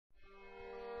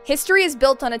History is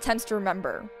built on attempts to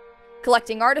remember.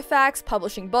 Collecting artifacts,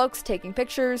 publishing books, taking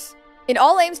pictures. It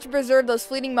all aims to preserve those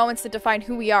fleeting moments that define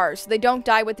who we are so they don't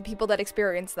die with the people that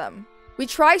experience them. We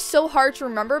try so hard to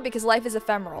remember because life is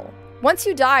ephemeral. Once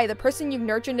you die, the person you've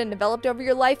nurtured and developed over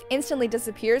your life instantly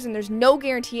disappears, and there's no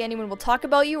guarantee anyone will talk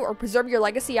about you or preserve your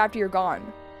legacy after you're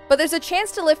gone. But there's a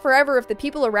chance to live forever if the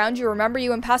people around you remember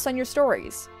you and pass on your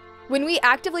stories. When we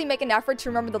actively make an effort to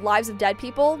remember the lives of dead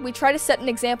people, we try to set an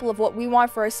example of what we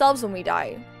want for ourselves when we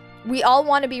die. We all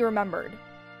want to be remembered.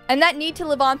 And that need to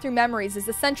live on through memories is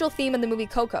the central theme in the movie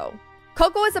Coco.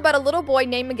 Coco is about a little boy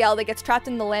named Miguel that gets trapped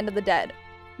in the land of the dead.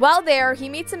 While there, he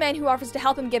meets a man who offers to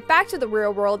help him get back to the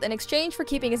real world in exchange for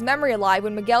keeping his memory alive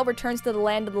when Miguel returns to the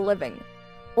land of the living.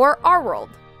 Or our world.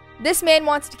 This man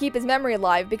wants to keep his memory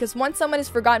alive because once someone is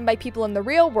forgotten by people in the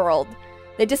real world,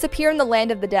 they disappear in the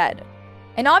land of the dead.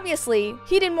 And obviously,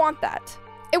 he didn't want that.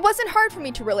 It wasn't hard for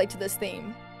me to relate to this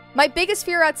theme. My biggest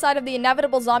fear outside of the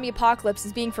inevitable zombie apocalypse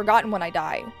is being forgotten when I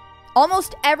die.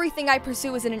 Almost everything I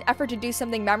pursue is in an effort to do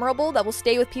something memorable that will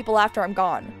stay with people after I'm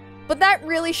gone. But that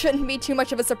really shouldn't be too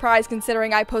much of a surprise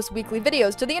considering I post weekly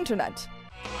videos to the internet.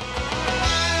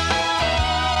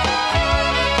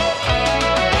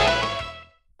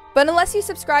 But unless you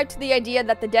subscribe to the idea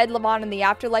that the dead live on in the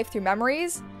afterlife through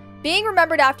memories, being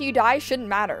remembered after you die shouldn't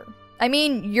matter. I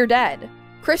mean, you're dead.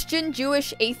 Christian,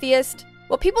 Jewish, atheist,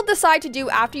 what people decide to do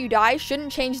after you die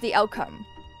shouldn't change the outcome.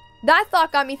 That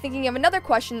thought got me thinking of another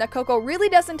question that Coco really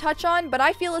doesn't touch on, but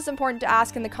I feel is important to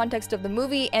ask in the context of the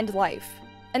movie and life.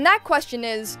 And that question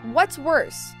is, what's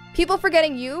worse? People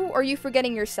forgetting you, or you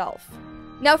forgetting yourself?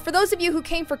 Now, for those of you who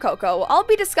came for Coco, I'll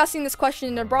be discussing this question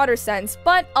in a broader sense,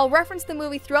 but I'll reference the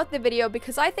movie throughout the video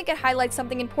because I think it highlights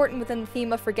something important within the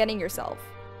theme of forgetting yourself.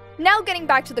 Now getting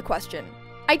back to the question.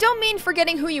 I don't mean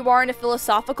forgetting who you are in a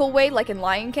philosophical way like in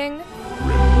Lion King.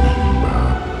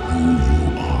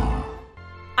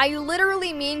 I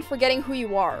literally mean forgetting who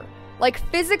you are, like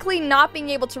physically not being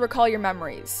able to recall your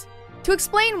memories. To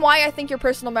explain why I think your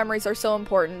personal memories are so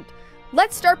important,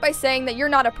 let's start by saying that you're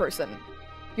not a person.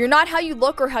 You're not how you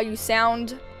look or how you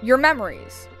sound, your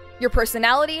memories. Your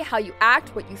personality, how you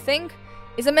act, what you think,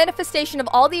 is a manifestation of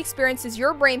all the experiences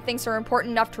your brain thinks are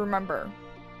important enough to remember.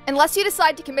 Unless you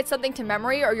decide to commit something to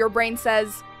memory or your brain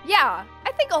says, yeah,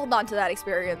 I think I'll hold on to that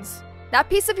experience, that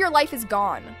piece of your life is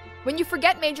gone. When you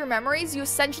forget major memories, you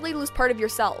essentially lose part of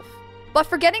yourself. But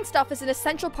forgetting stuff is an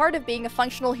essential part of being a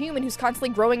functional human who's constantly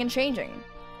growing and changing.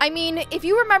 I mean, if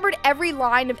you remembered every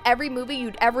line of every movie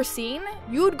you'd ever seen,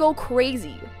 you'd go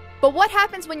crazy. But what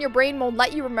happens when your brain won't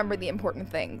let you remember the important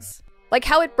things? Like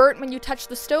how it burnt when you touched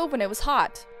the stove when it was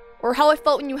hot, or how it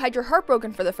felt when you had your heart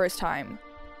broken for the first time,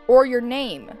 or your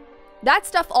name. That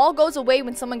stuff all goes away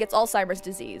when someone gets Alzheimer's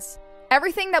disease.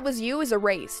 Everything that was you is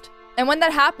erased. And when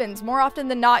that happens, more often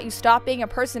than not, you stop being a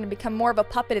person and become more of a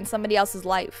puppet in somebody else's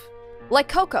life. Like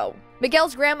Coco,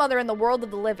 Miguel's grandmother in the world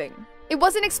of the living. It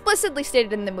wasn't explicitly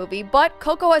stated in the movie, but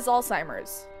Coco has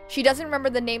Alzheimer's. She doesn't remember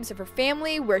the names of her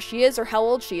family, where she is, or how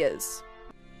old she is.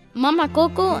 Mama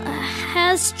Coco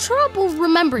has trouble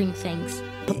remembering things.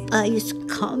 Papa is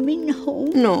coming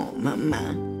home. No,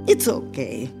 Mama. It's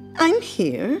okay. I'm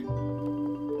here.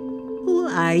 Who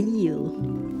are you?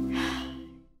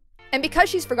 And because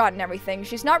she's forgotten everything,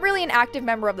 she's not really an active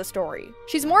member of the story.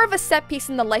 She's more of a set piece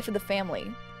in the life of the family.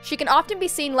 She can often be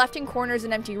seen left in corners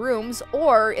in empty rooms,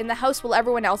 or in the house while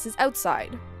everyone else is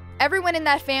outside. Everyone in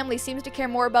that family seems to care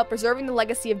more about preserving the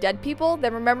legacy of dead people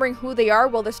than remembering who they are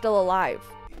while they're still alive.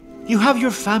 You have your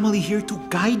family here to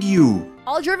guide you.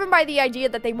 All driven by the idea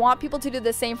that they want people to do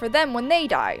the same for them when they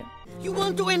die. You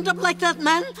want to end up like that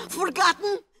man?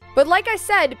 Forgotten? But like I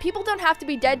said, people don't have to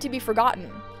be dead to be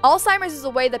forgotten. Alzheimer's is a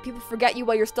way that people forget you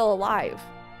while you're still alive.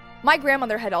 My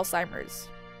grandmother had Alzheimer's.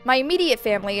 My immediate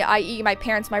family, i.e. my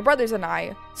parents, my brothers, and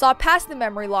I, saw past the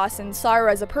memory loss and saw her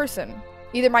as a person.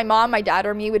 Either my mom, my dad,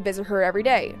 or me would visit her every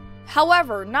day.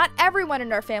 However, not everyone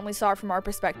in our family saw her from our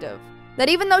perspective. That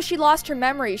even though she lost her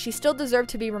memory, she still deserved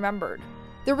to be remembered.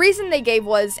 The reason they gave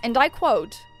was, and I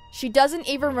quote, "She doesn't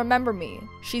even remember me.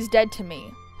 She's dead to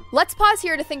me." Let's pause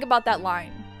here to think about that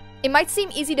line. It might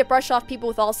seem easy to brush off people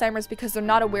with Alzheimer's because they're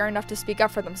not aware enough to speak up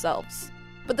for themselves.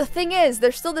 But the thing is,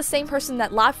 they're still the same person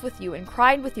that laughed with you and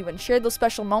cried with you and shared those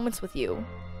special moments with you.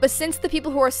 But since the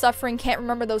people who are suffering can't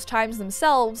remember those times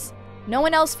themselves, no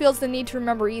one else feels the need to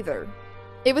remember either.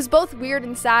 It was both weird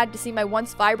and sad to see my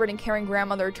once vibrant and caring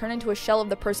grandmother turn into a shell of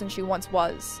the person she once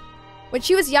was. When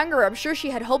she was younger, I'm sure she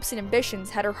had hopes and ambitions,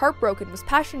 had her heart broken, was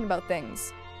passionate about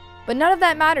things. But none of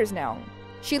that matters now.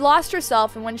 She lost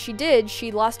herself, and when she did,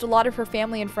 she lost a lot of her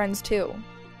family and friends too.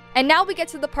 And now we get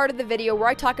to the part of the video where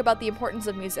I talk about the importance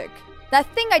of music. That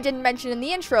thing I didn't mention in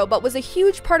the intro, but was a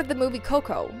huge part of the movie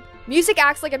Coco. Music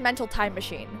acts like a mental time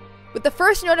machine. With the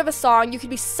first note of a song, you could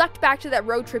be sucked back to that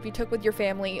road trip you took with your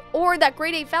family, or that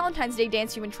grade 8 Valentine's Day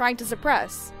dance you've been trying to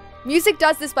suppress. Music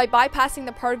does this by bypassing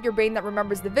the part of your brain that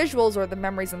remembers the visuals or the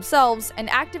memories themselves, and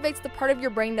activates the part of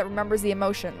your brain that remembers the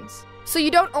emotions. So you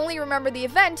don't only remember the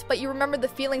event, but you remember the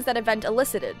feelings that event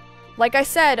elicited. Like I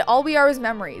said, all we are is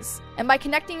memories, and by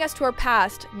connecting us to our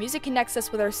past, music connects us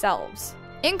with ourselves.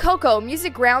 In Coco,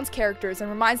 music grounds characters and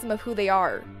reminds them of who they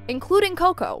are, including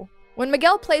Coco. When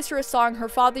Miguel plays her a song her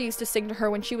father used to sing to her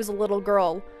when she was a little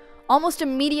girl, almost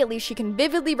immediately she can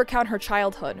vividly recount her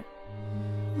childhood.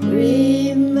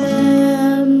 Remember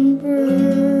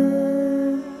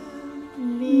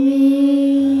me.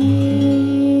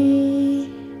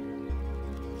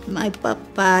 My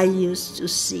papa used to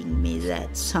sing me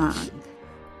that song.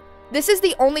 This is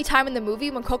the only time in the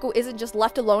movie when Coco isn't just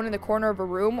left alone in the corner of a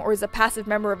room or is a passive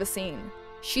member of a scene.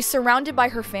 She's surrounded by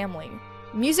her family.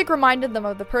 Music reminded them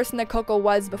of the person that Coco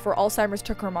was before Alzheimer's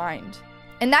took her mind.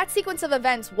 And that sequence of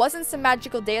events wasn't some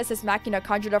magical deus ex machina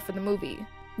conjured up for the movie.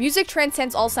 Music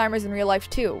transcends Alzheimer's in real life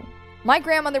too. My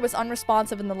grandmother was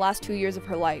unresponsive in the last 2 years of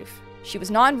her life. She was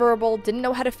nonverbal, didn't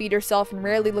know how to feed herself, and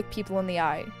rarely looked people in the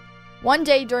eye. One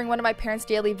day during one of my parents'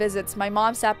 daily visits, my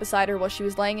mom sat beside her while she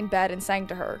was laying in bed and sang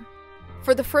to her.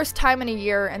 For the first time in a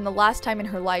year, and the last time in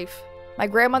her life, my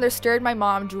grandmother stared my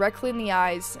mom directly in the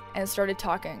eyes and started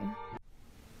talking.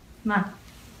 Ma,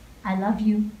 I love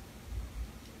you.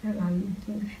 I love you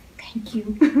too. Thank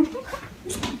you.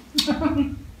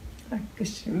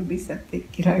 Kasi bisa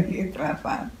tikiragi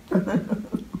trapat.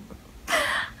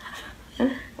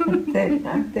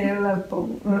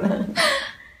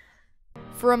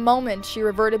 For a moment, she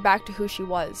reverted back to who she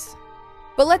was.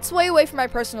 But let's sway away from my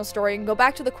personal story and go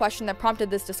back to the question that prompted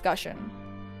this discussion.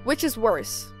 Which is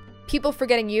worse, people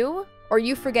forgetting you, or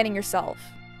you forgetting yourself?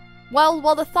 Well,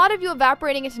 while the thought of you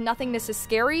evaporating into nothingness is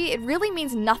scary, it really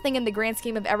means nothing in the grand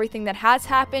scheme of everything that has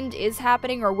happened, is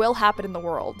happening, or will happen in the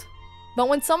world. But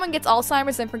when someone gets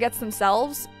Alzheimer's and forgets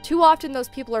themselves, too often those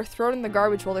people are thrown in the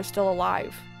garbage while they're still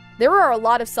alive. There are a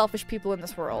lot of selfish people in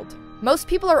this world. Most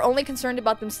people are only concerned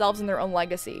about themselves and their own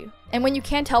legacy. And when you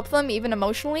can't help them, even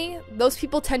emotionally, those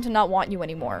people tend to not want you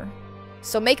anymore.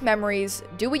 So make memories,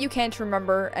 do what you can to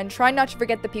remember, and try not to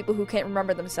forget the people who can't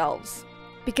remember themselves.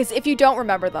 Because if you don't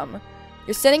remember them,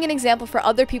 you're setting an example for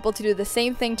other people to do the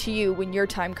same thing to you when your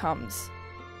time comes.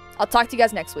 I'll talk to you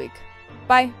guys next week.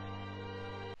 Bye.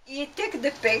 You take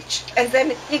the page and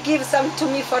then you give some to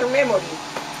me for memory.